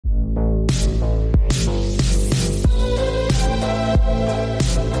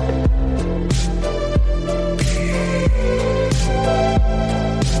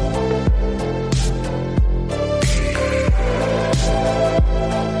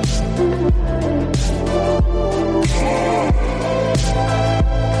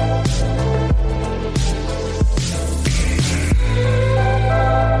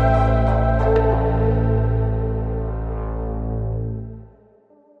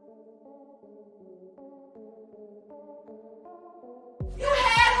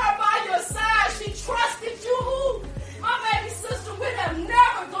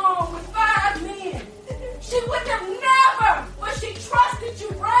would have never, but she trusted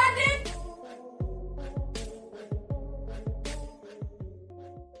you, Brandon.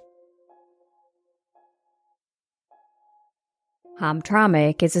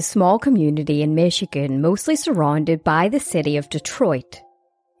 Hamtramck is a small community in Michigan, mostly surrounded by the city of Detroit.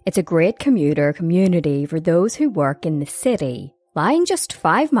 It's a great commuter community for those who work in the city, lying just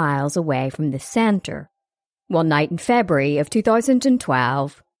 5 miles away from the centre. One night in February of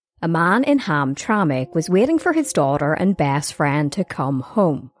 2012, a man in Hamtramck was waiting for his daughter and best friend to come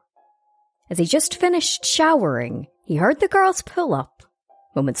home. As he just finished showering, he heard the girls pull up.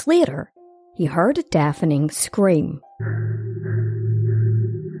 Moments later, he heard a deafening scream.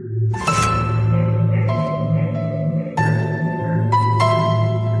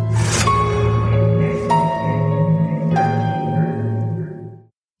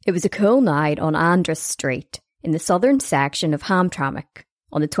 It was a cool night on Andrews Street in the southern section of Hamtramck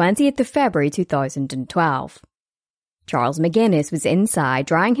on the 20th of February 2012. Charles McGuinness was inside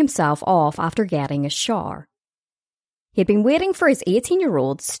drying himself off after getting a shower. He had been waiting for his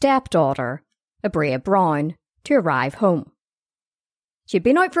 18-year-old stepdaughter, Abreeya Brown, to arrive home. She had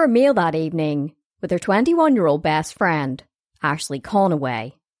been out for a meal that evening with her 21-year-old best friend, Ashley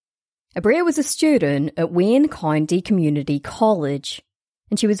Conaway. Abreeya was a student at Wayne County Community College,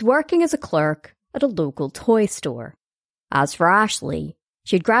 and she was working as a clerk at a local toy store. As for Ashley,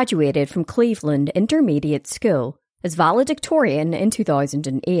 she had graduated from Cleveland Intermediate School as valedictorian in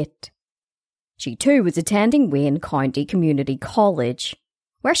 2008. She too was attending Wayne County Community College,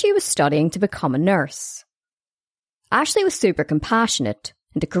 where she was studying to become a nurse. Ashley was super compassionate,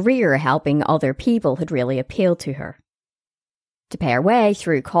 and a career helping other people had really appealed to her. To pay her way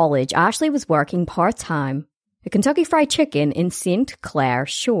through college, Ashley was working part-time at Kentucky Fried Chicken in St. Clair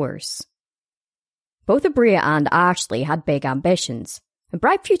Shores. Both Abreeya and Ashley had big ambitions and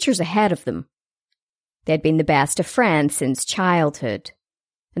bright futures ahead of them. They had been the best of friends since childhood,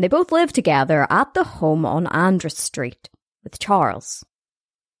 and they both lived together at the home on Andrews Street with Charles.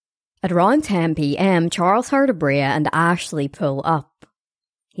 At around 10 p.m, Charles heard Abreeya and Ashley pull up.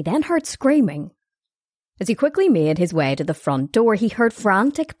 He then heard screaming. As he quickly made his way to the front door, he heard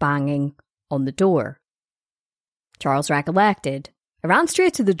frantic banging on the door. Charles recollected. I ran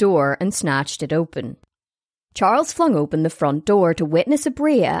straight to the door and snatched it open. Charles flung open the front door to witness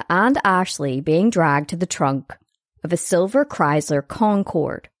Abreeya and Ashley being dragged to the trunk of a silver Chrysler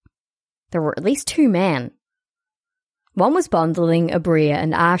Concorde. There were at least 2 men. One was bundling Abreeya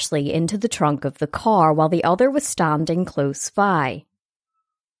and Ashley into the trunk of the car while the other was standing close by.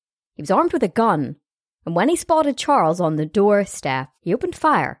 He was armed with a gun, and when he spotted Charles on the doorstep, he opened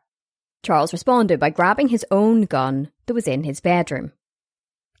fire. Charles responded by grabbing his own gun that was in his bedroom.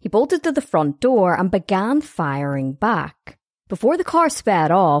 He bolted to the front door and began firing back before the car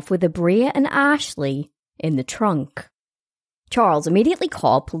sped off with Abreeya and Ashley in the trunk. Charles immediately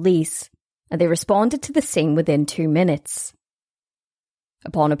called police, and they responded to the scene within 2 minutes.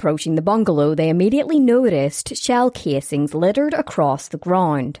 Upon approaching the bungalow, they immediately noticed shell casings littered across the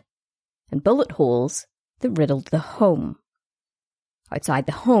ground and bullet holes that riddled the home. Outside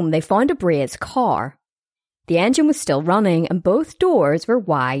the home, they found Abreeya's car. The engine was still running and both doors were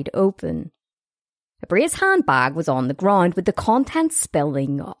wide open. Abreeya's handbag was on the ground with the contents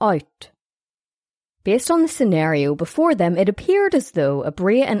spilling out. Based on the scenario before them, it appeared as though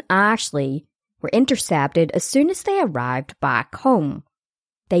Abreeya and Ashley were intercepted as soon as they arrived back home.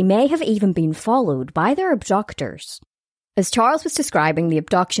 They may have even been followed by their abductors. As Charles was describing the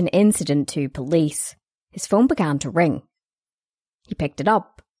abduction incident to police, his phone began to ring. He picked it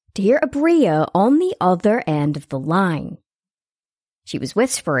up to hear Abreeya on the other end of the line. She was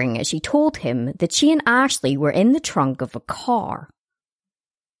whispering as she told him that she and Ashley were in the trunk of a car.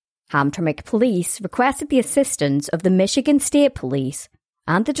 Hamtramck police requested the assistance of the Michigan State Police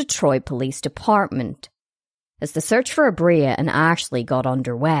and the Detroit Police Department as the search for Abreeya and Ashley got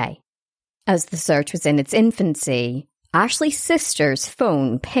underway. As the search was in its infancy, Ashley's sister's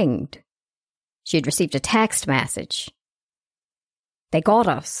phone pinged. She had received a text message. "They got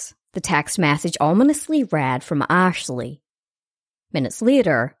us," the text message ominously read from Ashley. Minutes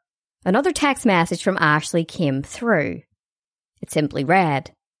later, another text message from Ashley came through. It simply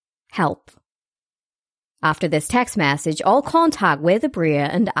read, "Help." After this text message, all contact with Abreeya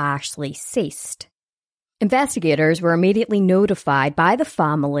and Ashley ceased. Investigators were immediately notified by the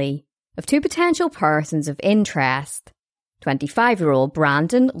family of 2 potential persons of interest, 25-year-old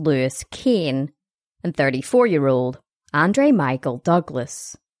Brandon Lewis Kane and 34-year-old Andre Michael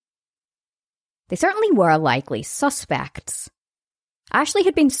Douglas. They certainly were likely suspects. Ashley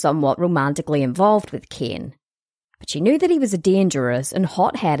had been somewhat romantically involved with Kane, but she knew that he was a dangerous and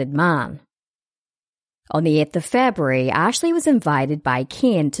hot-headed man. On the 8th of February, Ashley was invited by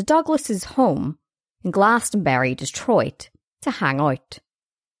Kane to Douglas's home in Glastonbury, Detroit, to hang out.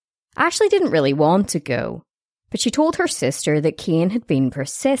 Ashley didn't really want to go, but she told her sister that Kane had been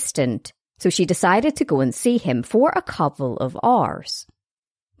persistent, so she decided to go and see him for a couple of hours.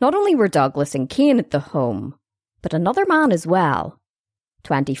 Not only were Douglas and Kane at the home, but another man as well,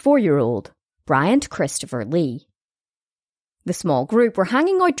 24-year-old Bryant Christopher Lee. The small group were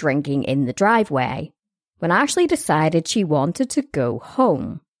hanging out drinking in the driveway when Ashley decided she wanted to go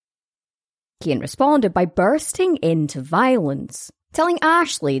home. Kane responded by bursting into violence, telling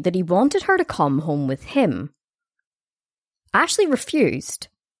Ashley that he wanted her to come home with him. Ashley refused,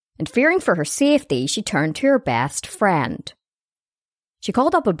 and fearing for her safety, she turned to her best friend. She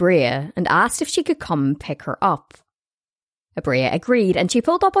called up Abreeya and asked if she could come and pick her up. Abreeya agreed, and she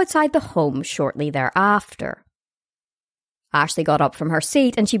pulled up outside the home shortly thereafter. Ashley got up from her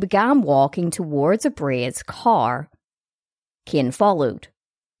seat and she began walking towards Abreeya's car. Kane followed.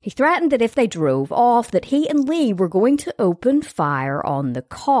 He threatened that if they drove off, that he and Lee were going to open fire on the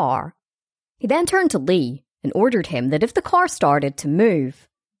car. He then turned to Lee and ordered him that if the car started to move,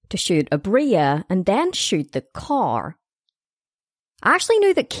 to shoot Abreeya and then shoot the car. Ashley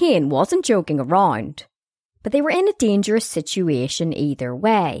knew that Kane wasn't joking around, but they were in a dangerous situation either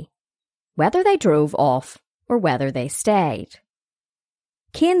way, whether they drove off or whether they stayed.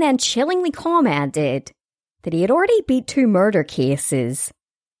 Kane then chillingly commented that he had already beat 2 murder cases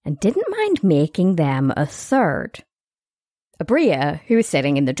and didn't mind making them a third. Abreeya, who was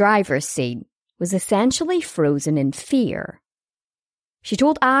sitting in the driver's seat, was essentially frozen in fear. She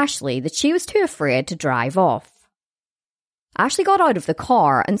told Ashley that she was too afraid to drive off. Ashley got out of the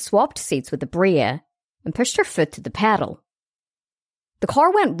car and swapped seats with Abreeya and pushed her foot to the pedal. The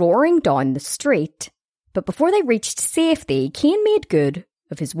car went roaring down the street, but before they reached safety, Kane made good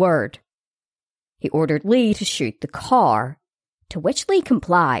of his word. He ordered Lee to shoot the car, to which Lee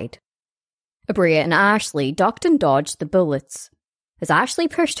complied. Abreeya and Ashley ducked and dodged the bullets, as Ashley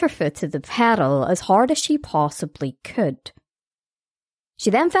pushed her foot to the pedal as hard as she possibly could. She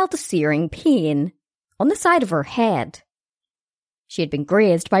then felt a searing pain on the side of her head. She had been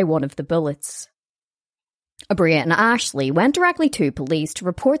grazed by one of the bullets. Abreeya and Ashley went directly to police to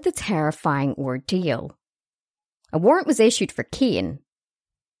report the terrifying ordeal. A warrant was issued for Kane.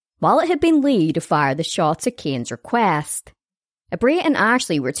 While it had been Lee to fire the shots at Kane's request, Abreeya and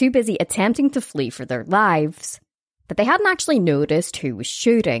Ashley were too busy attempting to flee for their lives that they hadn't actually noticed who was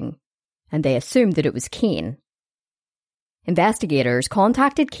shooting, and they assumed that it was Kane. Investigators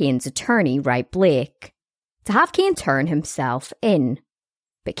contacted Kane's attorney, Wright Blake, to have Kane turn himself in,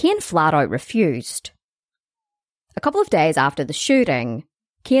 but Kane flat out refused. A couple of days after the shooting,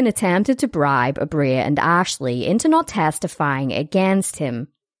 Kane attempted to bribe Abreeya and Ashley into not testifying against him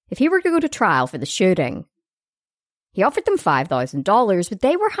if he were to go to trial for the shooting. He offered them $5,000, but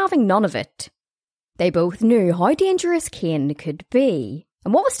they were having none of it. They both knew how dangerous Kane could be,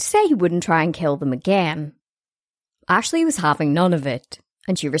 and what was to say he wouldn't try and kill them again. Ashley was having none of it,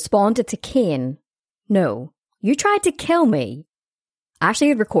 and she responded to Kane, "No, you tried to kill me." Ashley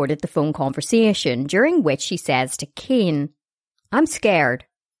had recorded the phone conversation, during which she says to Kane, "I'm scared.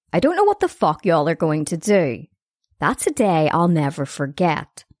 I don't know what the fuck y'all are going to do. That's a day I'll never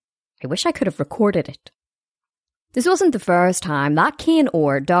forget. I wish I could have recorded it." This wasn't the first time that Kane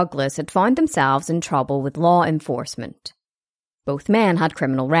or Douglas had found themselves in trouble with law enforcement. Both men had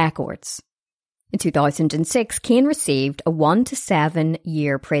criminal records. In 2006, Kane received a 1 to 7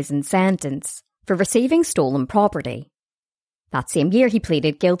 year prison sentence for receiving stolen property. That same year, he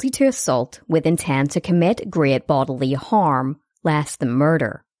pleaded guilty to assault with intent to commit great bodily harm, less than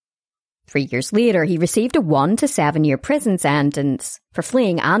murder. 3 years later, he received a 1 to 7 year prison sentence for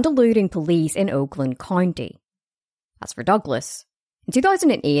fleeing and eluding police in Oakland County. As for Douglas, in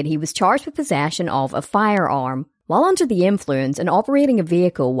 2008, he was charged with possession of a firearm while under the influence and operating a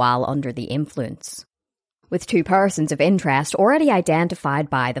vehicle while under the influence. With 2 persons of interest already identified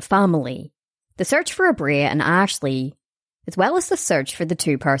by the family, the search for Abreeya and Ashley, as well as the search for the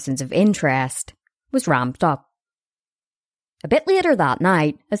 2 persons of interest, was ramped up. A bit later that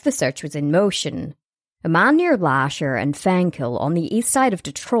night, as the search was in motion, a man near Lasher and Fenkill on the east side of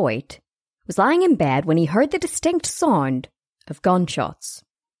Detroit was lying in bed when he heard the distinct sound of gunshots.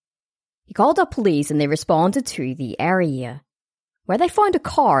 He called up police and they responded to the area, where they found a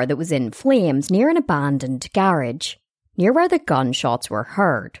car that was in flames near an abandoned garage, near where the gunshots were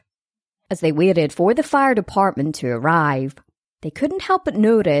heard. As they waited for the fire department to arrive, they couldn't help but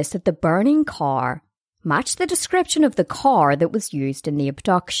notice that the burning car matched the description of the car that was used in the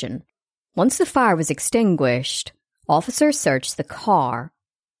abduction. Once the fire was extinguished, officers searched the car,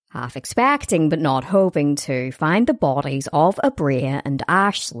 half expecting but not hoping to find the bodies of Abreeya and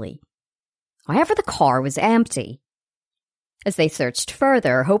Ashley. However, the car was empty. As they searched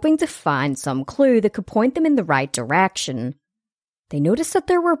further, hoping to find some clue that could point them in the right direction, they noticed that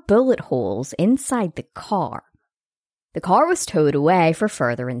there were bullet holes inside the car. The car was towed away for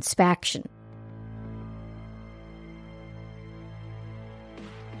further inspection.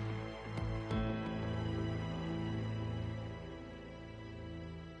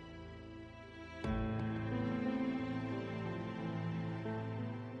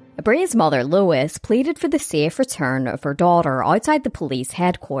 Abreeya's mother, Lois, pleaded for the safe return of her daughter outside the police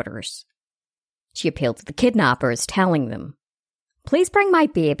headquarters. She appealed to the kidnappers, telling them, "Please bring my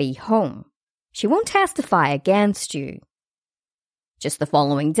baby home. She won't testify against you." Just the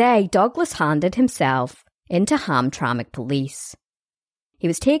following day, Douglas handed himself into Hamtramck police. He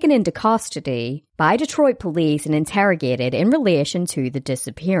was taken into custody by Detroit police and interrogated in relation to the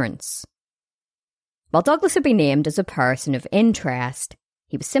disappearance. While Douglas had been named as a person of interest,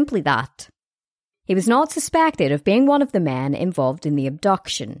 he was simply that. He was not suspected of being one of the men involved in the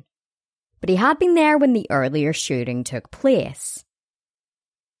abduction, but he had been there when the earlier shooting took place.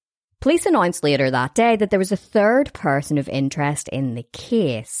 Police announced later that day that there was a third person of interest in the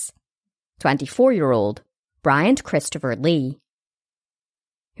case, 24-year-old Bryant Christopher Lee,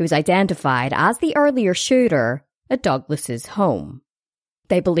 who was identified as the earlier shooter at Douglas's home.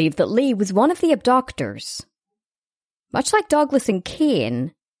 They believed that Lee was one of the abductors. Much like Douglas and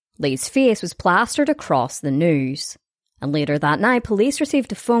Kane, Lee's face was plastered across the news, and later that night police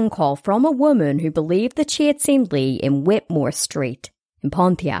received a phone call from a woman who believed that she had seen Lee in Whitmore Street in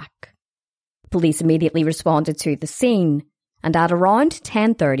Pontiac. Police immediately responded to the scene, and at around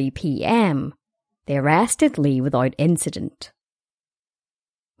 10:30 p.m, they arrested Lee without incident.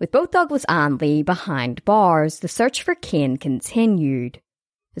 With both Douglas and Lee behind bars, the search for Kane continued,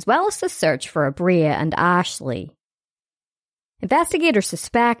 as well as the search for Abreeya and Ashley. Investigators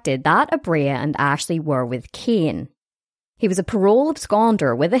suspected that Abreeya and Ashley were with Kane. He was a parole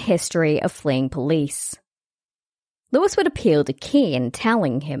absconder with a history of fleeing police. Lewis would appeal to Kane,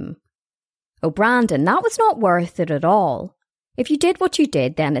 telling him, "Oh, Brandon, that was not worth it at all. If you did what you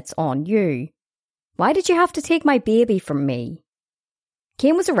did, then it's on you. Why did you have to take my baby from me?"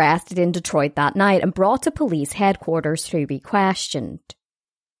 Kane was arrested in Detroit that night and brought to police headquarters to be questioned.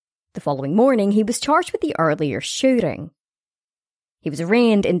 The following morning, he was charged with the earlier shooting. He was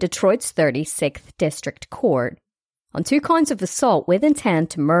arraigned in Detroit's 36th District Court on 2 counts of assault with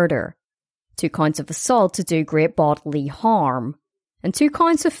intent to murder, 2 counts of assault to do great bodily harm, and 2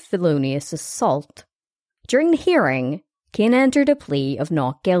 counts of felonious assault. During the hearing, Kane entered a plea of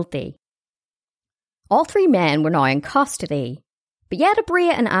not guilty. All 3 men were now in custody, but yet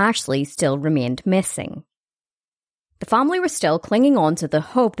Abreeya and Ashley still remained missing. The family were still clinging on to the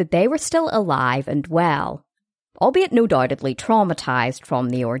hope that they were still alive and well, albeit no doubtedly traumatised from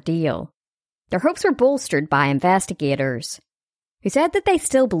the ordeal. Their hopes were bolstered by investigators, who said that they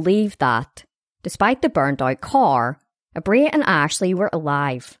still believed that, despite the burnt-out car, Abreeya and Ashley were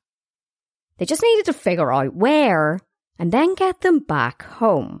alive. They just needed to figure out where, and then get them back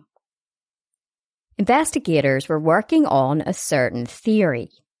home. Investigators were working on a certain theory.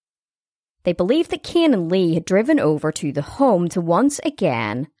 They believed that Kane and Lee had driven over to the home to once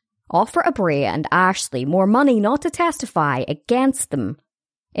again offer Abreeya and Ashley more money not to testify against them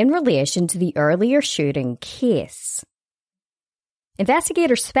in relation to the earlier shooting case.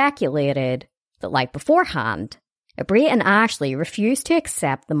 Investigators speculated that, like beforehand, Abreeya and Ashley refused to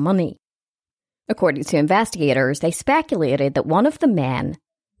accept the money. According to investigators, they speculated that one of the men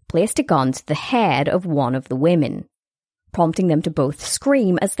placed a gun to the head of one of the women, prompting them to both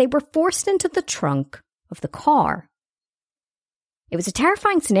scream as they were forced into the trunk of the car. It was a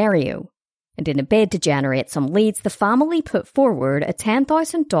terrifying scenario, and in a bid to generate some leads, the family put forward a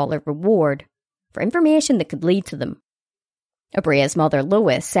 $10,000 reward for information that could lead to them. Abreeya's mother,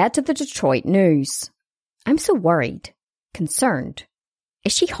 Lois, said to the Detroit News, "I'm so worried, concerned.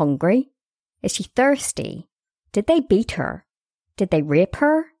 Is she hungry? Is she thirsty? Did they beat her? Did they rape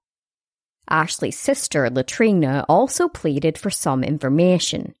her?" Ashley's sister, Latrina, also pleaded for some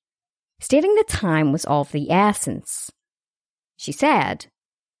information, stating the time was of the essence. She said,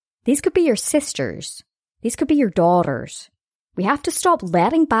 "These could be your sisters. These could be your daughters. We have to stop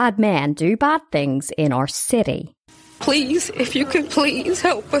letting bad men do bad things in our city." Please, if you could please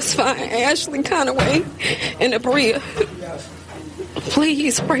help us find Ashley Conaway and Abreeya.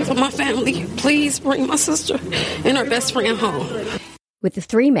 Please pray for my family. Please bring my sister and her best friend home. With the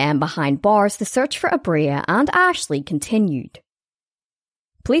 3 men behind bars, the search for Abreeya and Ashley continued.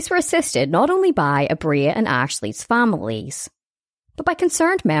 Police were assisted not only by Abreeya and Ashley's families, but by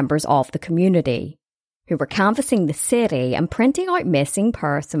concerned members of the community, who were canvassing the city and printing out missing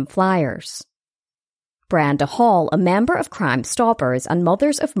person flyers. Brenda Hall, a member of Crime Stoppers and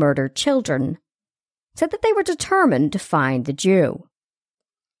Mothers of Murdered Children, said that they were determined to find the Jew.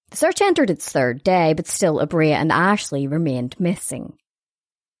 The search entered its third day, but still Abreeya and Ashley remained missing.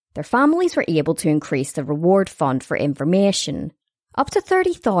 Their families were able to increase the reward fund for information up to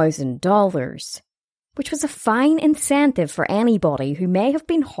 $30,000, which was a fine incentive for anybody who may have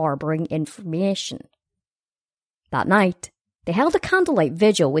been harbouring information. That night, they held a candlelight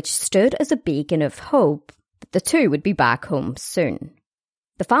vigil which stood as a beacon of hope that the two would be back home soon.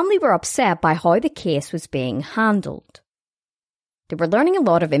 The family were upset by how the case was being handled. They were learning a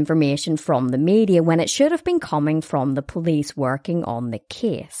lot of information from the media when it should have been coming from the police working on the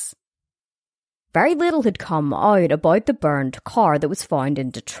case. Very little had come out about the burned car that was found in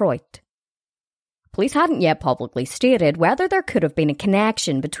Detroit. Police hadn't yet publicly stated whether there could have been a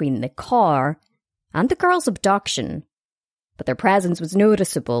connection between the car and the girl's abduction, but their presence was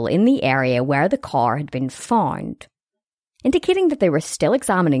noticeable in the area where the car had been found, indicating that they were still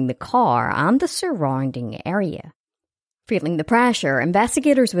examining the car and the surrounding area. Feeling the pressure,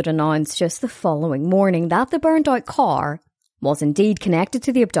 investigators would announce just the following morning that the burned-out car was indeed connected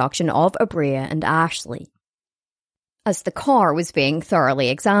to the abduction of Abreeya and Ashley. As the car was being thoroughly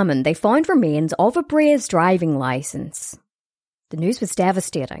examined, they found remains of Abreeya's driving licence. The news was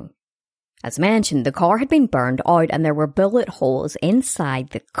devastating. As mentioned, the car had been burned out and there were bullet holes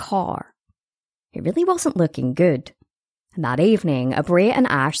inside the car. It really wasn't looking good. And that evening, Abreeya and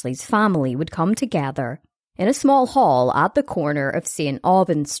Ashley's family would come together in a small hall at the corner of St.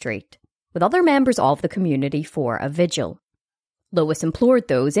 Albans Street with other members of the community for a vigil. Lois implored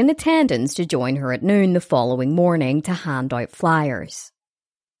those in attendance to join her at noon the following morning to hand out flyers.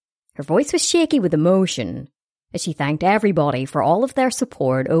 Her voice was shaky with emotion as she thanked everybody for all of their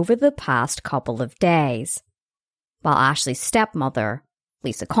support over the past couple of days, while Ashley's stepmother,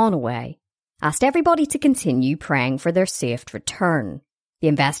 Lisa Conaway, asked everybody to continue praying for their safe return. The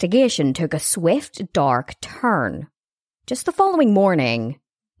investigation took a swift, dark turn. Just the following morning,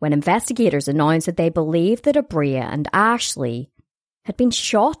 when investigators announced that they believed that Abreeya and Ashley had been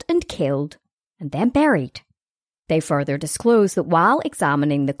shot and killed and then buried. They further disclosed that while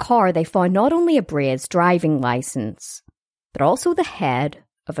examining the car, they found not only Abreeya's driving licence, but also the head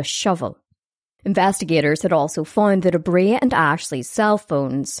of a shovel. Investigators had also found that Abreeya and Ashley's cell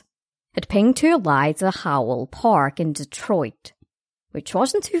phones had pinged to Eliza Howell Park in Detroit, which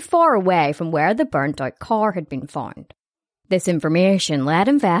wasn't too far away from where the burnt-out car had been found. This information led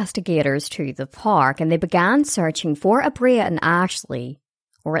investigators to the park and they began searching for Abreeya and Ashley,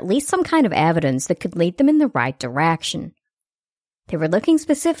 or at least some kind of evidence that could lead them in the right direction. They were looking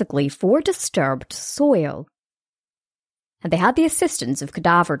specifically for disturbed soil, and they had the assistance of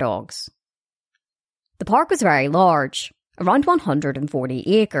cadaver dogs. The park was very large, around 140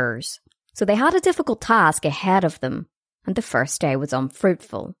 acres, so they had a difficult task ahead of them, and the first day was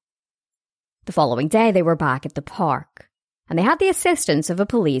unfruitful. The following day they were back at the park, and they had the assistance of a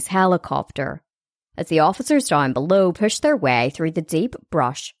police helicopter, as the officers down below pushed their way through the deep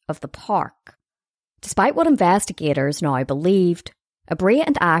brush of the park. Despite what investigators now believed, Abreeya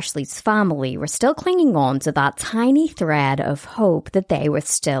and Ashley's family were still clinging on to that tiny thread of hope that they were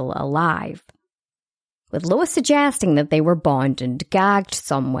still alive, with Lois suggesting that they were bound and gagged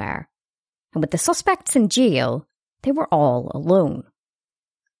somewhere, and with the suspects in jail, they were all alone.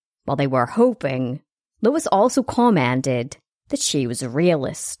 While they were hoping, Lois also commented that she was a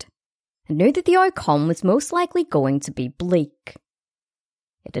realist and knew that the outcome was most likely going to be bleak.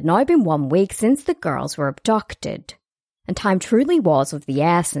 It had now been 1 week since the girls were abducted, and time truly was of the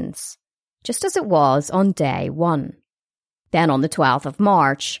essence, just as it was on day 1. Then on the 12th of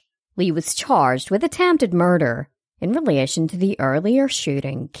March, Lee was charged with attempted murder in relation to the earlier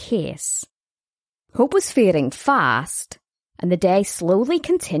shooting case. Hope was fading fast, and the day slowly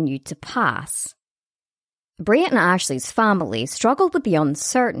continued to pass. Abreeya and Ashley's family struggled with the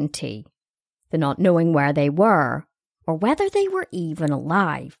uncertainty, the not knowing where they were, or whether they were even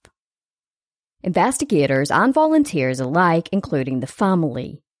alive. Investigators and volunteers alike, including the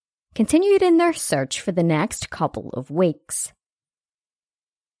family, continued in their search for the next couple of weeks,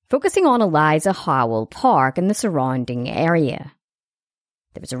 focusing on Eliza Howell Park and the surrounding area.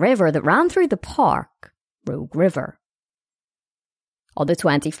 There was a river that ran through the park, Rogue River. On the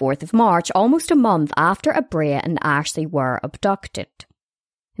 24th of March, almost a month after Abreeya and Ashley were abducted,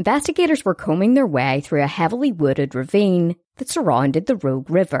 investigators were combing their way through a heavily wooded ravine that surrounded the Rogue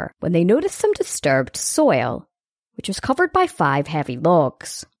River when they noticed some disturbed soil, which was covered by 5 heavy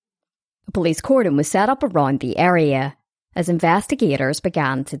logs. A police cordon was set up around the area, as investigators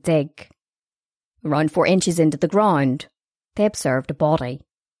began to dig. Around 4 inches into the ground, they observed a body.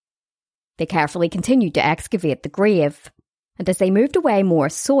 They carefully continued to excavate the grave, and as they moved away more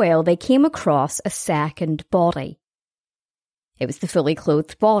soil, they came across a second body. It was the fully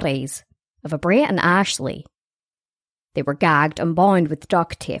clothed bodies of Abreeya and Ashley. They were gagged and bound with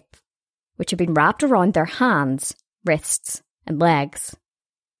duct tape, which had been wrapped around their hands, wrists, and legs.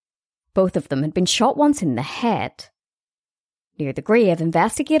 Both of them had been shot once in the head. Near the grave,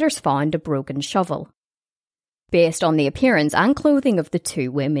 investigators found a broken shovel. Based on the appearance and clothing of the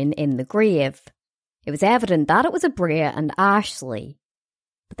 2 women in the grave, it was evident that it was Abreeya and Ashley,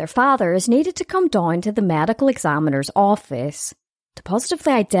 but their fathers needed to come down to the medical examiner's office to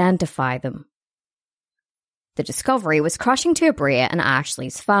positively identify them. The discovery was crushing to Abreeya and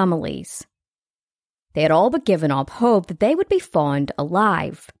Ashley's families. They had all but given up hope that they would be found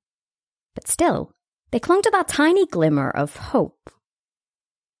alive, but still, they clung to that tiny glimmer of hope.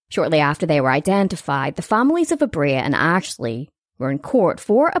 Shortly after they were identified, the families of Abreeya and Ashley were in court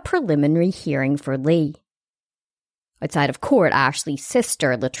for a preliminary hearing for Lee. Outside of court, Ashley's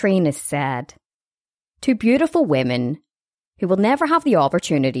sister, Latrina, said, "2 beautiful women who will never have the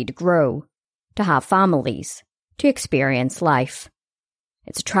opportunity to grow, to have families, to experience life.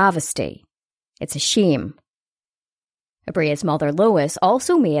 It's a travesty. It's a shame." Abreeya's mother, Lois,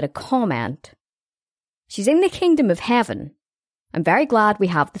 also made a comment. "She's in the kingdom of heaven. I'm very glad we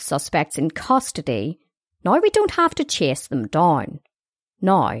have the suspects in custody. Now we don't have to chase them down.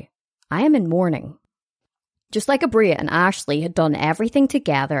 Now, I am in mourning." Just like Abreeya and Ashley had done everything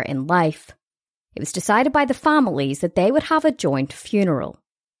together in life, it was decided by the families that they would have a joint funeral.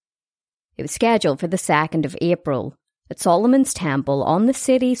 It was scheduled for the 2nd of April at Solomon's Temple on the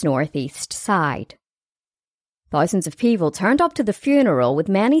city's northeast side. Thousands of people turned up to the funeral, with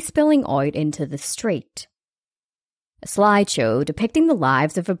many spilling out into the street. A slideshow depicting the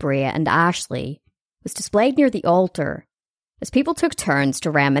lives of Abreeya and Ashley was displayed near the altar as people took turns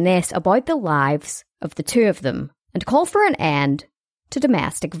to reminisce about the lives of the 2 of them and call for an end to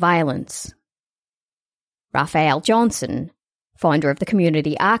domestic violence. Raphael Johnson, founder of the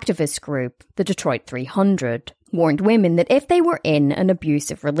community activist group, the Detroit 300, warned women that if they were in an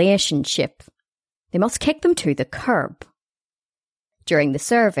abusive relationship, they must kick them to the curb. During the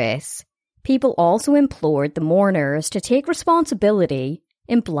service, people also implored the mourners to take responsibility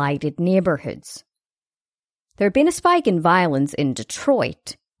in blighted neighbourhoods. There had been a spike in violence in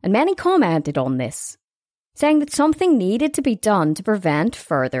Detroit, and many commented on this, saying that something needed to be done to prevent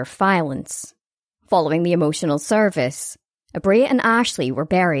further violence. Following the emotional service, Abreeya and Ashley were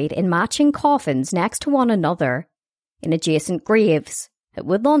buried in matching coffins next to one another in adjacent graves at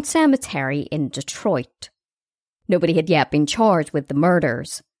Woodlawn Cemetery in Detroit. Nobody had yet been charged with the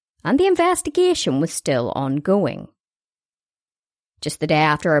murders, and the investigation was still ongoing. Just the day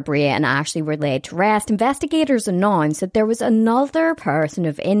after Abreeya and Ashley were laid to rest, investigators announced that there was another person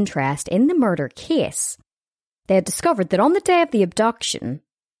of interest in the murder case. They had discovered that on the day of the abduction,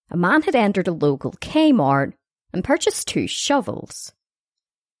 a man had entered a local Kmart and purchased 2 shovels.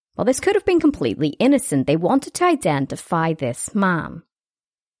 While this could have been completely innocent, they wanted to identify this man.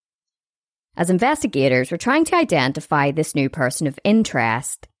 As investigators were trying to identify this new person of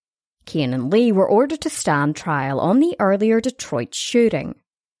interest, Kane and Lee were ordered to stand trial on the earlier Detroit shooting.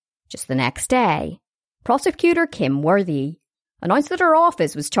 Just the next day, prosecutor Kim Worthy announced that her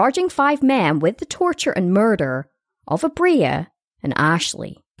office was charging 5 men with the torture and murder of Abreeya and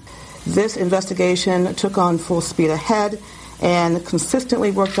Ashley. This investigation took on full speed ahead and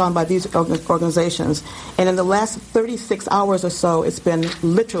consistently worked on by these organizations. And in the last 36 hours or so, it's been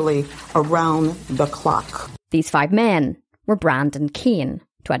literally around the clock. These 5 men were Brandon Kane,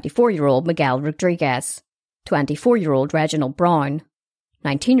 24-year-old Miguel Rodriguez, 24-year-old Reginald Brown,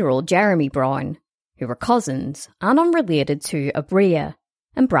 19-year-old Jeremy Brown, who were cousins and unrelated to Abreeya,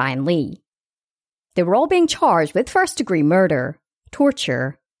 and Brian Lee. They were all being charged with first-degree murder,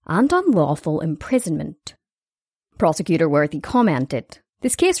 torture, and unlawful imprisonment. Prosecutor Worthy commented,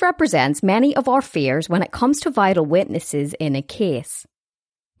 "This case represents many of our fears when it comes to vital witnesses in a case.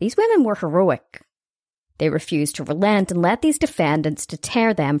 These women were heroic. They refused to relent and let these defendants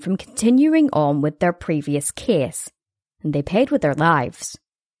deter them from continuing on with their previous case, and they paid with their lives."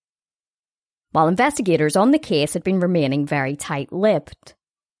 While investigators on the case had been remaining very tight-lipped,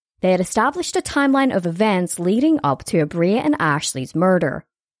 they had established a timeline of events leading up to Abreeya and Ashley's murder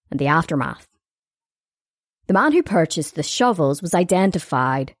and the aftermath. The man who purchased the shovels was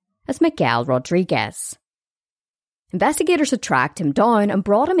identified as Miguel Rodriguez. Investigators had tracked him down and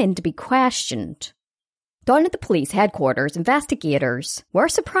brought him in to be questioned. Down at the police headquarters, investigators were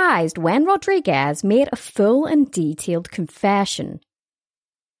surprised when Rodriguez made a full and detailed confession,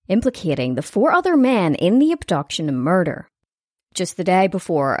 implicating the 4 other men in the abduction and murder. Just the day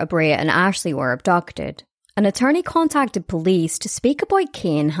before Abreeya and Ashley were abducted, an attorney contacted police to speak about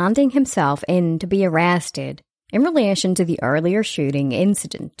Kane handing himself in to be arrested in relation to the earlier shooting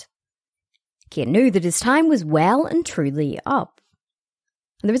incident. Kane knew that his time was well and truly up,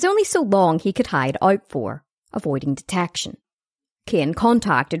 and there was only so long he could hide out for, avoiding detection. Kane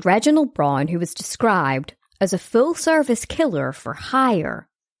contacted Reginald Brown, who was described as a full-service killer for hire,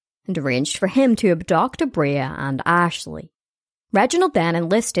 and arranged for him to abduct Abreeya and Ashley. Reginald then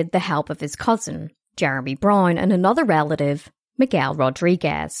enlisted the help of his cousin, Jeremy Brown, and another relative, Miguel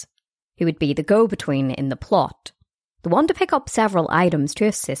Rodriguez, who would be the go-between in the plot, the one to pick up several items to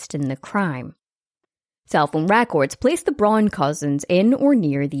assist in the crime. Cell phone records placed the Brown cousins in or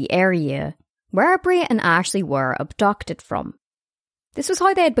near the area where Abreeya and Ashley were abducted from. This was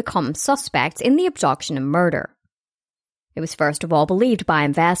how they had become suspects in the abduction and murder. It was first of all believed by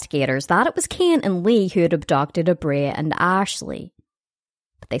investigators that it was Kane and Lee who had abducted Abreeya and Ashley,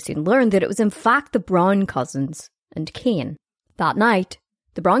 but they soon learned that it was in fact the Brown cousins and Kane. That night,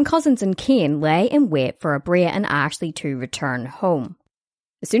 the Brown cousins and Kane lay in wait for Abreeya and Ashley to return home.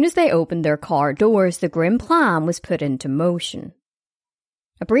 As soon as they opened their car doors, the grim plan was put into motion.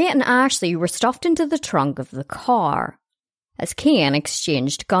 Abreeya and Ashley were stuffed into the trunk of the car, as Kane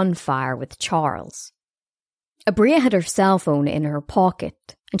exchanged gunfire with Charles. Abreeya had her cell phone in her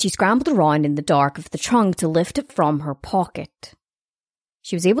pocket, and she scrambled around in the dark of the trunk to lift it from her pocket.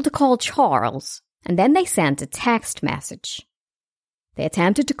 She was able to call Charles, and then they sent a text message. They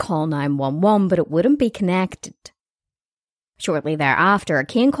attempted to call 911, but it wouldn't be connected. Shortly thereafter,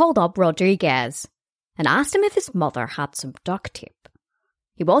 Kane called up Rodriguez and asked him if his mother had some duct tape.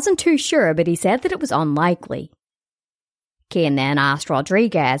 He wasn't too sure, but he said that it was unlikely. Kane then asked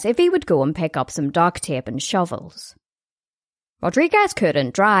Rodriguez if he would go and pick up some duct tape and shovels. Rodriguez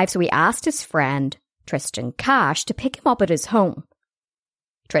couldn't drive, so he asked his friend, Tristan Cash, to pick him up at his home.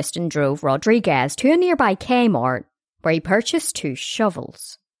 Tristan drove Rodriguez to a nearby Kmart, where he purchased 2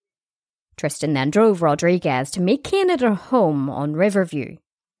 shovels. Tristan then drove Rodriguez to meet Kane at her home on Riverview.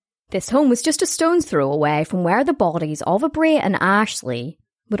 This home was just a stone's throw away from where the bodies of Abreeya and Ashley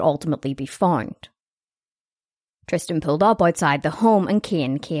would ultimately be found. Tristan pulled up outside the home and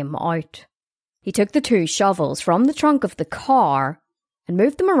Kane came out. He took the 2 shovels from the trunk of the car and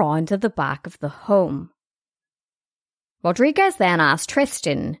moved them around to the back of the home. Rodriguez then asked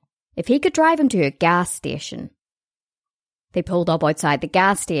Tristan if he could drive him to a gas station. They pulled up outside the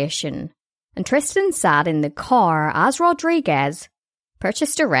gas station, and Tristan sat in the car as Rodriguez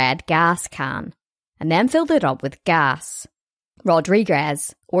purchased a red gas can and then filled it up with gas.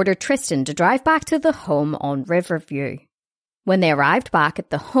 Rodriguez ordered Tristan to drive back to the home on Riverview. When they arrived back at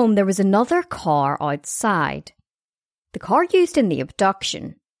the home, there was another car outside, the car used in the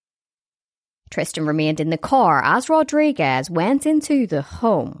abduction. Tristan remained in the car as Rodriguez went into the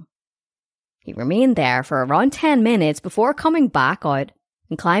home. He remained there for around 10 minutes before coming back out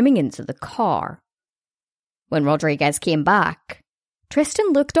and climbing into the car. When Rodriguez came back,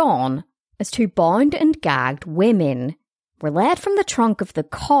 Tristan looked on as 2 bound and gagged women were led from the trunk of the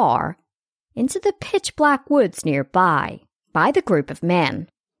car into the pitch-black woods nearby by the group of men.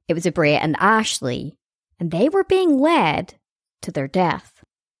 It was Abreeya and Ashley, and they were being led to their death.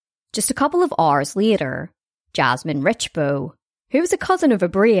 Just a couple of hours later, Jasmine Richbow, who was a cousin of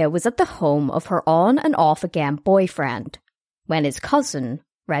Abreeya, was at the home of her on and off again boyfriend when his cousin,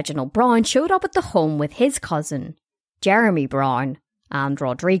 Reginald Brown, showed up at the home with his cousin, Jeremy Brown, and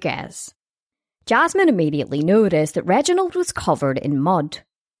Rodriguez. Jasmine immediately noticed that Reginald was covered in mud.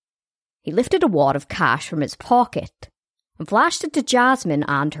 He lifted a wad of cash from his pocket and flashed it to Jasmine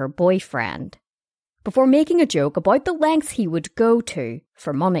and her boyfriend, before making a joke about the lengths he would go to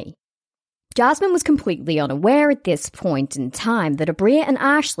for money. Jasmine was completely unaware at this point in time that Abreeya and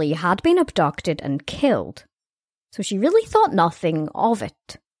Ashley had been abducted and killed, so she really thought nothing of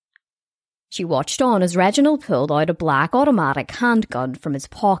it. She watched on as Reginald pulled out a black automatic handgun from his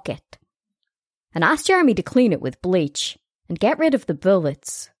pocket and asked Jeremy to clean it with bleach and get rid of the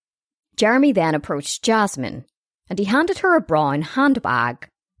bullets. Jeremy then approached Jasmine, and he handed her a brown handbag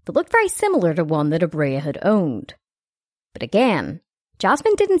that looked very similar to one that Abreeya had owned. But again,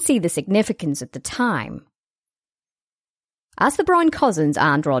 Jasmine didn't see the significance at the time. As the Brown cousins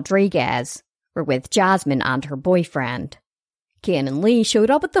and Rodriguez were with Jasmine and her boyfriend, Kane and Lee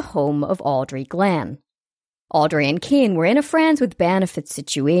showed up at the home of Audrey Glenn. Audrey and Kane were in a friends with benefits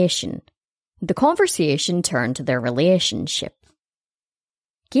situation. The conversation turned to their relationship.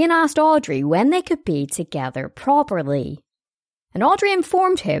 Cian asked Audrey when they could be together properly, and Audrey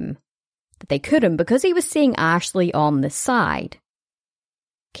informed him that they couldn't because he was seeing Ashley on the side.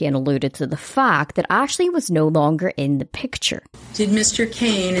 Cian alluded to the fact that Ashley was no longer in the picture. Did Mr.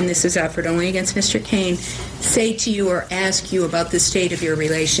 Kane, and this is offered only against Mr. Kane, say to you or ask you about the state of your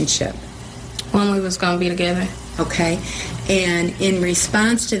relationship? When we was going to be together. Okay. And in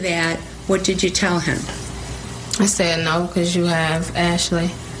response to that, what did you tell him? I said no, because you have Ashley.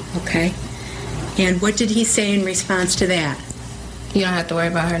 Okay. And what did he say in response to that? You don't have to worry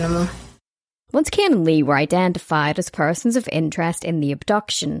about her no more. Once Cian and Lee were identified as persons of interest in the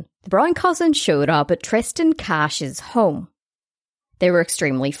abduction, the Brown cousins showed up at Tristan Cash's home. They were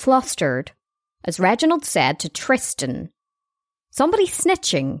extremely flustered, as Reginald said to Tristan, "Somebody's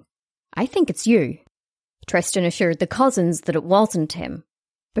snitching. I think it's you." Tristan assured the cousins that it wasn't him,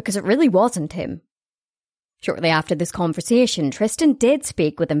 because it really wasn't him. Shortly after this conversation, Tristan did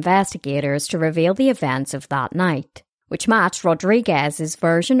speak with investigators to reveal the events of that night, which matched Rodriguez's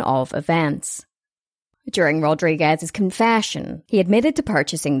version of events. During Rodriguez's confession, he admitted to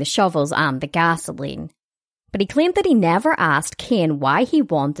purchasing the shovels and the gasoline, but he claimed that he never asked Cian why he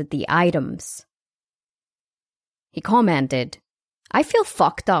wanted the items. He commented, "I feel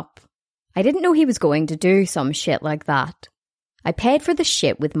fucked up. I didn't know he was going to do some shit like that. I paid for the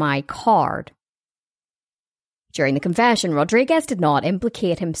shit with my card." During the confession, Rodriguez did not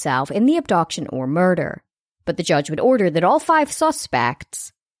implicate himself in the abduction or murder, but the judge would order that all 5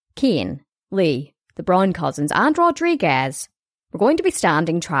 suspects, Cian, Lee, the Brown cousins and Rodriguez, were going to be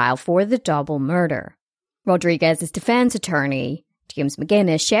standing trial for the double murder. Rodriguez's defense attorney, James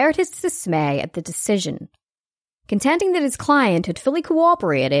McGinnis, shared his dismay at the decision, contending that his client had fully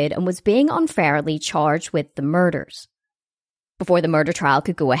cooperated and was being unfairly charged with the murders. Before the murder trial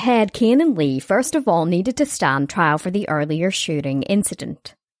could go ahead, Cian and Lee first of all needed to stand trial for the earlier shooting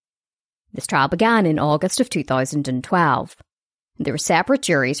incident. This trial began in August of 2012, and there were separate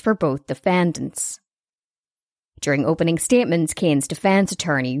juries for both defendants. During opening statements, Cian's defense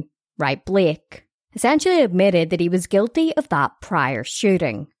attorney, Wright Blake, essentially admitted that he was guilty of that prior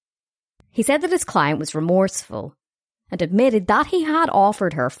shooting. He said that his client was remorseful and admitted that he had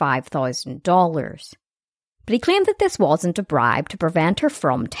offered her $5,000. But he claimed that this wasn't a bribe to prevent her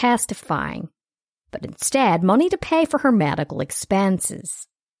from testifying, but instead money to pay for her medical expenses.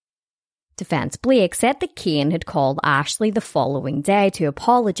 Defense Blake said that Cian had called Ashley the following day to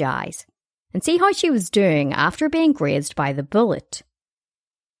apologise and see how she was doing after being grazed by the bullet.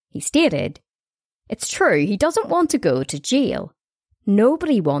 He stated, "It's true, he doesn't want to go to jail.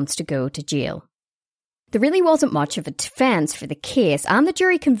 Nobody wants to go to jail." There really wasn't much of a defence for the case, and the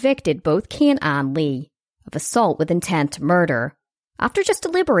jury convicted both Cian and Lee of assault with intent to murder after just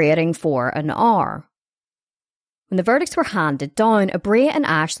deliberating for an hour. When the verdicts were handed down, Abreeya and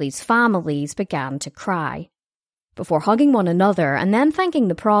Ashley's families began to cry, before hugging one another and then thanking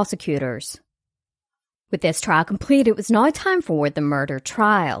the prosecutors. With this trial complete, it was now time for the murder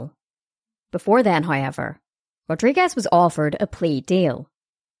trial. Before then, however, Rodriguez was offered a plea deal.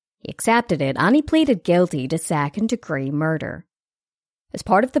 He accepted it and he pleaded guilty to second-degree murder. As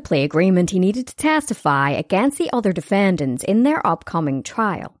part of the plea agreement, he needed to testify against the other defendants in their upcoming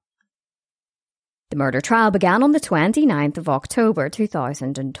trial. The murder trial began on the 29th of October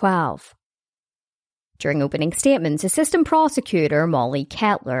 2012. During opening statements, Assistant Prosecutor Molly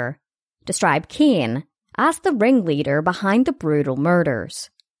Kettler described Cian as the ringleader behind the brutal murders,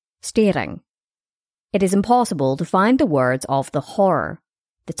 stating, "It is impossible to find the words of the horror,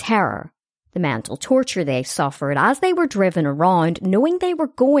 the terror, the mental torture they suffered as they were driven around knowing they were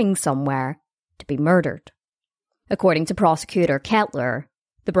going somewhere to be murdered." According to Prosecutor Kettler,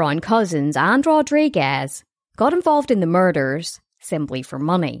 the Brown cousins and Rodriguez got involved in the murders simply for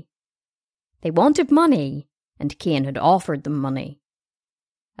money. They wanted money, and Cian had offered them money.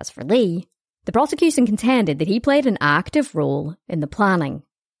 As for Lee, the prosecution contended that he played an active role in the planning.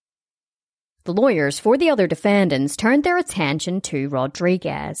 The lawyers for the other defendants turned their attention to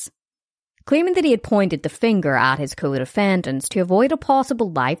Rodriguez, claiming that he had pointed the finger at his co-defendants to avoid a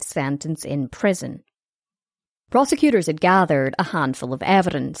possible life sentence in prison. Prosecutors had gathered a handful of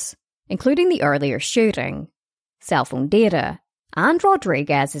evidence, including the earlier shooting, cell phone data, and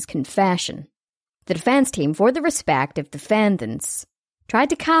Rodriguez's confession. The defense team for the respective defendants tried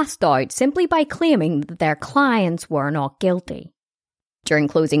to cast doubt simply by claiming that their clients were not guilty. During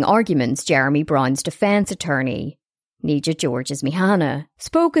closing arguments, Jeremy Brown's defense attorney, Nija Georges Mihana,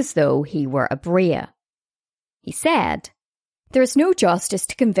 spoke as though he were Abreeya. He said, "There is no justice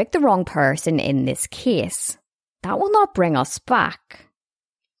to convict the wrong person in this case. That will not bring us back."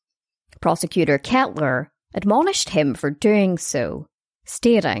 Prosecutor Kettler admonished him for doing so,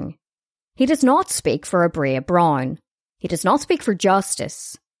 stating, "He does not speak for Abreeya Brown. He does not speak for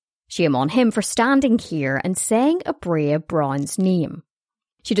justice. Shame on him for standing here and saying Abreeya Brown's name."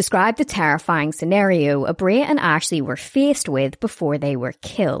 She described the terrifying scenario Abreeya and Ashley were faced with before they were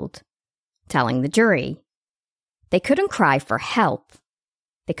killed, telling the jury, "They couldn't cry for help.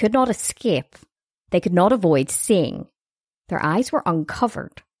 They could not escape. They could not avoid seeing. Their eyes were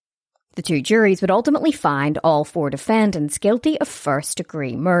uncovered." The two juries would ultimately find all four defendants guilty of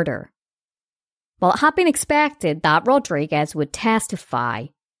first-degree murder. While it had been expected that Rodriguez would testify,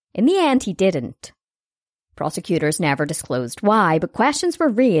 in the end he didn't. Prosecutors never disclosed why, but questions were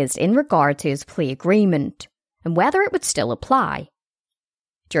raised in regard to his plea agreement and whether it would still apply.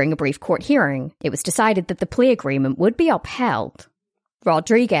 During a brief court hearing, it was decided that the plea agreement would be upheld.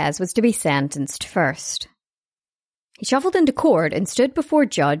 Rodriguez was to be sentenced first. He shuffled into court and stood before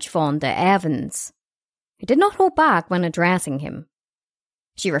Judge Vonda Evans, who did not hold back when addressing him.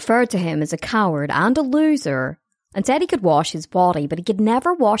 She referred to him as a coward and a loser and said he could wash his body, but he could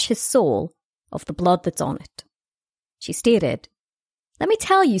never wash his soul of the blood that's on it. She stated, "Let me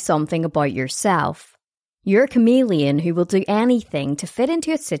tell you something about yourself. You're a chameleon who will do anything to fit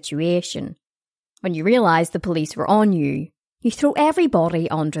into a situation. When you realise the police were on you, you throw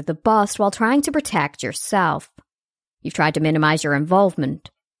everybody under the bus while trying to protect yourself. You've tried to minimise your involvement,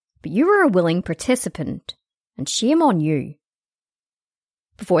 but you were a willing participant, and shame on you."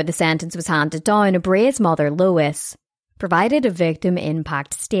 Before the sentence was handed down, Abreeya's mother, Lois, provided a victim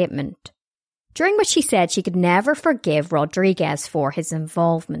impact statement, during which she said she could never forgive Rodriguez for his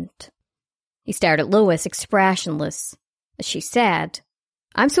involvement. He stared at Lois expressionless, as she said,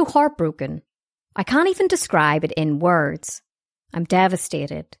 "I'm so heartbroken. I can't even describe it in words. I'm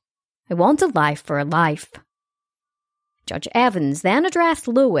devastated. I want a life for a life." Judge Evans then addressed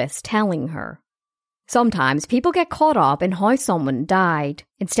Lois, telling her, "Sometimes people get caught up in how someone died,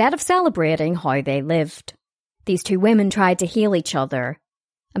 instead of celebrating how they lived. These two women tried to heal each other,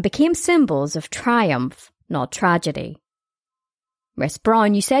 and became symbols of triumph, not tragedy. Miss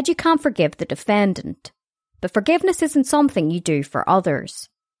Brown, you said you can't forgive the defendant, but forgiveness isn't something you do for others.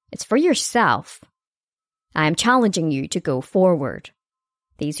 It's for yourself. I am challenging you to go forward.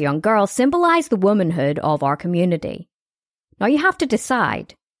 These young girls symbolise the womanhood of our community. Now you have to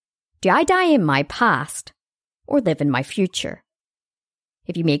decide, do I die in my past or live in my future?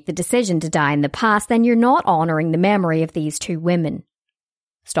 If you make the decision to die in the past, then you're not honouring the memory of these two women.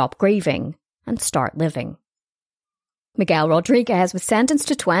 Stop grieving and start living." Miguel Rodriguez was sentenced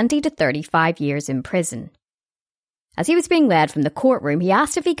to 20 to 35 years in prison. As he was being led from the courtroom, he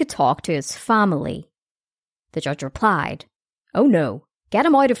asked if he could talk to his family. The judge replied, "Oh no, get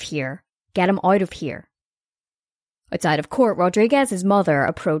him out of here. Get him out of here." Outside of court, Rodriguez's mother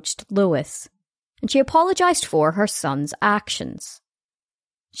approached Lois, and she apologised for her son's actions.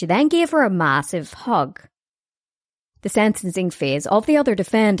 She then gave her a massive hug. The sentencing phase of the other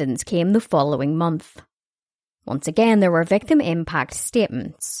defendants came the following month. Once again, there were victim impact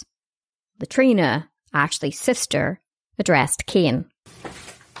statements. Latrina, Ashley's sister, addressed Kane.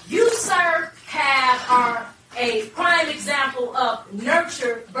 "You, sir, are a prime example of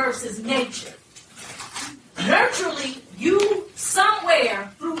nurture versus nature. Nurturally, you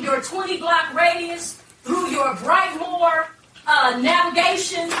somewhere through your 20-block radius, through your Brightmoor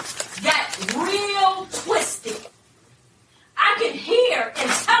navigation, got real twisted. I can hear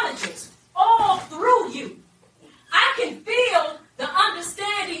intelligence all through you. I can feel the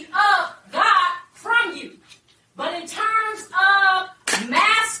understanding of God from you. But in terms of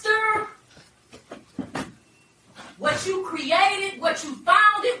master, what you created, what you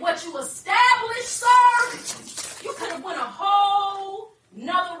founded, what you established, sir, you could have went a whole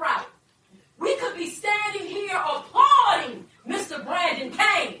nother route. We could be standing here applauding Mr. Brandon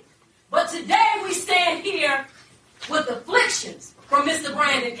Kane, but today we stand here with afflictions from Mr.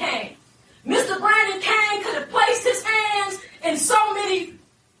 Brandon Kane. Mr. Brandon Kane could have placed his hands in so many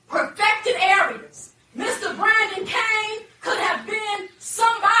perfected areas. Mr. Brandon Kane could have been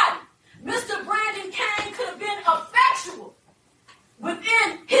somebody. Mr. Brandon Kane could have been effectual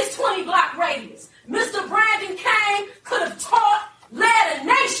within his 20-block radius. Mr. Brandon Kane could have taught, led a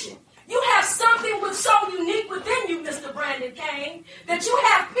nation. You have something so unique within you, Mr. Brandon Kane, that you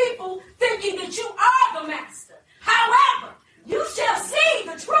have people thinking that you are the master. However, you shall see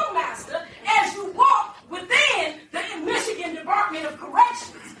the true master as you walk within the Michigan Department of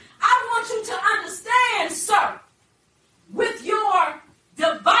Corrections. I want you to understand, sir, with your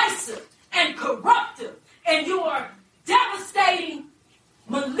divisive and corruptive and your devastating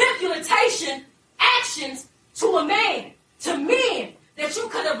manipulation actions to a man, to men, that you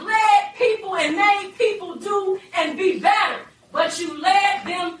could have led people and made people do and be better, but you led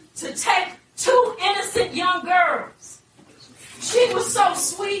them to take 2 innocent young girls. She was so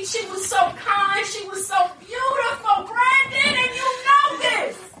sweet. She was so kind. She was so beautiful, Brandon, and you know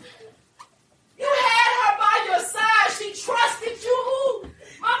this. You had her by your side. She trusted you.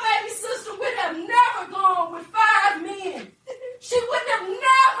 My baby sister would have never gone with 5 men. She wouldn't have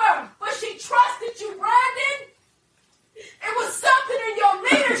never, but she trusted you, Brandon. It was something in your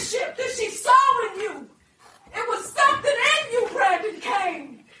leadership that she saw in you. It was something in you, Brandon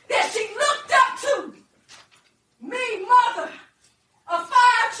Kane, that she looked up to. Me, mother of 5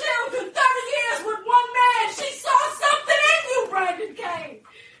 children, 30 years with 1 man. She saw something in you, Brandon Kane,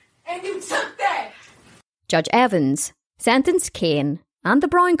 and you took that. Judge Evans sentenced Kane and the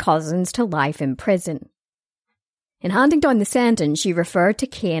Brown cousins to life in prison. In handing down the sentence, she referred to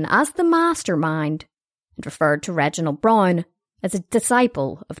Kane as the mastermind and referred to Reginald Brown as a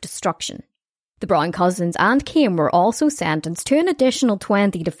disciple of destruction. The Brown cousins and Kane were also sentenced to an additional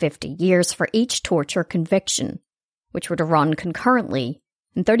 20 to 50 years for each torture conviction, which were to run concurrently,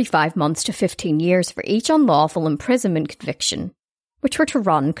 and 35 months to 15 years for each unlawful imprisonment conviction, which were to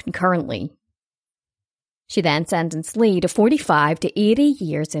run concurrently. She then sentenced Lee to 45 to 80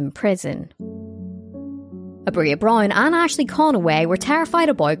 years in prison. Abreeya Brown and Ashley Conaway were terrified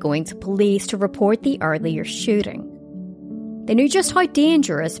about going to police to report the earlier shooting. They knew just how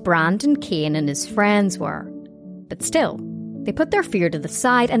dangerous Brandon Kane and his friends were, but still, they put their fear to the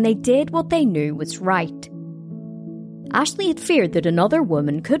side and they did what they knew was right. Ashley had feared that another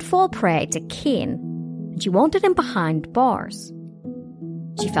woman could fall prey to Kane, and she wanted him behind bars.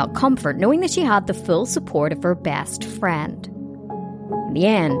 She felt comfort knowing that she had the full support of her best friend. In the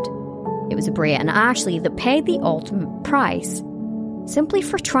end, it was Abreeya and Ashley that paid the ultimate price, simply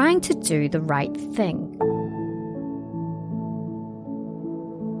for trying to do the right thing.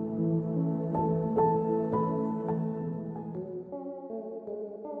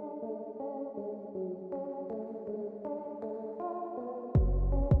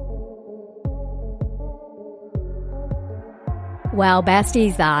 Well,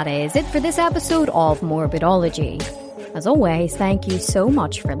 besties, that is it for this episode of Morbidology. As always, thank you so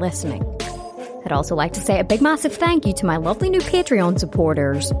much for listening. I'd also like to say a big massive thank you to my lovely new Patreon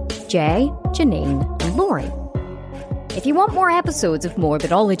supporters, Jay, Janine and Laurie. If you want more episodes of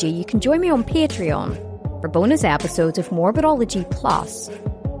Morbidology, you can join me on Patreon for bonus episodes of Morbidology Plus,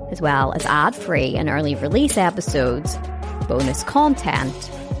 as well as ad-free and early release episodes, bonus content,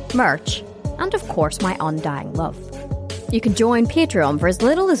 merch, and of course my undying love. You can join Patreon for as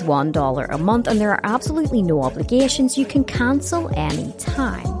little as $1 a month, and there are absolutely no obligations. You can cancel any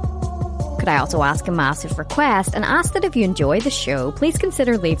time. Could I also ask a massive request and ask that if you enjoy the show, please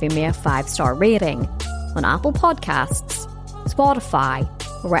consider leaving me a 5-star rating on Apple Podcasts, Spotify,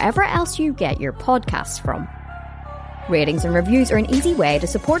 or wherever else you get your podcasts from. Ratings and reviews are an easy way to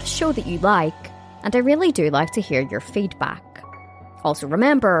support a show that you like, and I really do like to hear your feedback. Also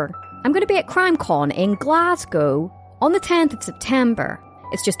remember, I'm going to be at CrimeCon in Glasgow on the 10th of September.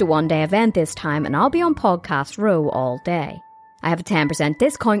 It's just a 1-day event this time, and I'll be on Podcast Row all day. I have a 10%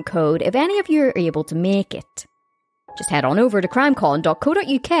 discount code if any of you are able to make it. Just head on over to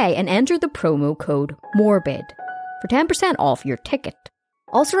crimecon.co.uk and enter the promo code MORBID for 10% off your ticket.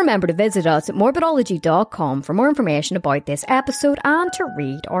 Also remember to visit us at morbidology.com for more information about this episode and to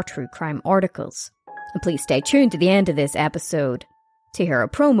read our true crime articles. And please stay tuned to the end of this episode to hear a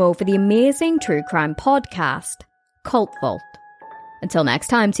promo for the amazing true crime podcast, Cult Vault. Until next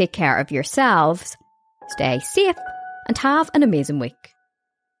time, take care of yourselves, stay safe, and have an amazing week.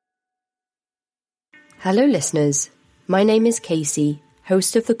 Hello listeners, my name is Casey,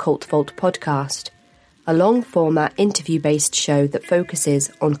 host of the Cult Vault podcast, a long-format interview-based show that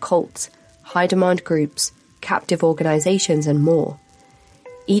focuses on cults, high-demand groups, captive organisations and more.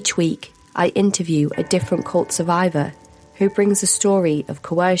 Each week, I interview a different cult survivor who brings a story of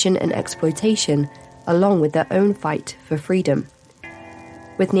coercion and exploitation along with their own fight for freedom.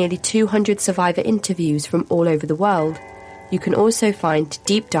 With nearly 200 survivor interviews from all over the world, you can also find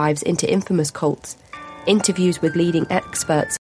deep dives into infamous cults, interviews with leading experts